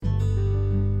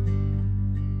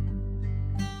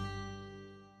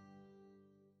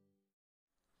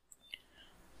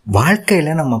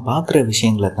வாழ்க்கையில் நம்ம பார்க்குற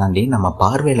விஷயங்களை தாண்டி நம்ம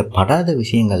பார்வையில் படாத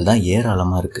விஷயங்கள் தான்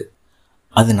ஏராளமாக இருக்குது.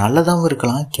 அது நல்லதாகவும்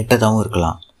இருக்கலாம், கெட்டதாகவும்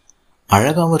இருக்கலாம்,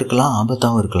 அழகாகவும் இருக்கலாம்,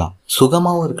 ஆபத்தாகவும் இருக்கலாம்,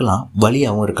 சுகமாகவும் இருக்கலாம்,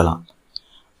 வலியாகவும் இருக்கலாம்.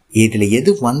 இதில்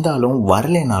எது வந்தாலும்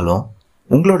வரலைனாலும்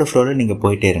உங்களோட ஃப்ளோவில் நீங்கள்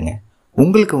போயிட்டே இருங்க.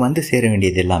 உங்களுக்கு வந்து சேர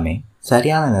வேண்டியது எல்லாமே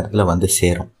சரியான நேரத்தில் வந்து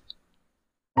சேரும்.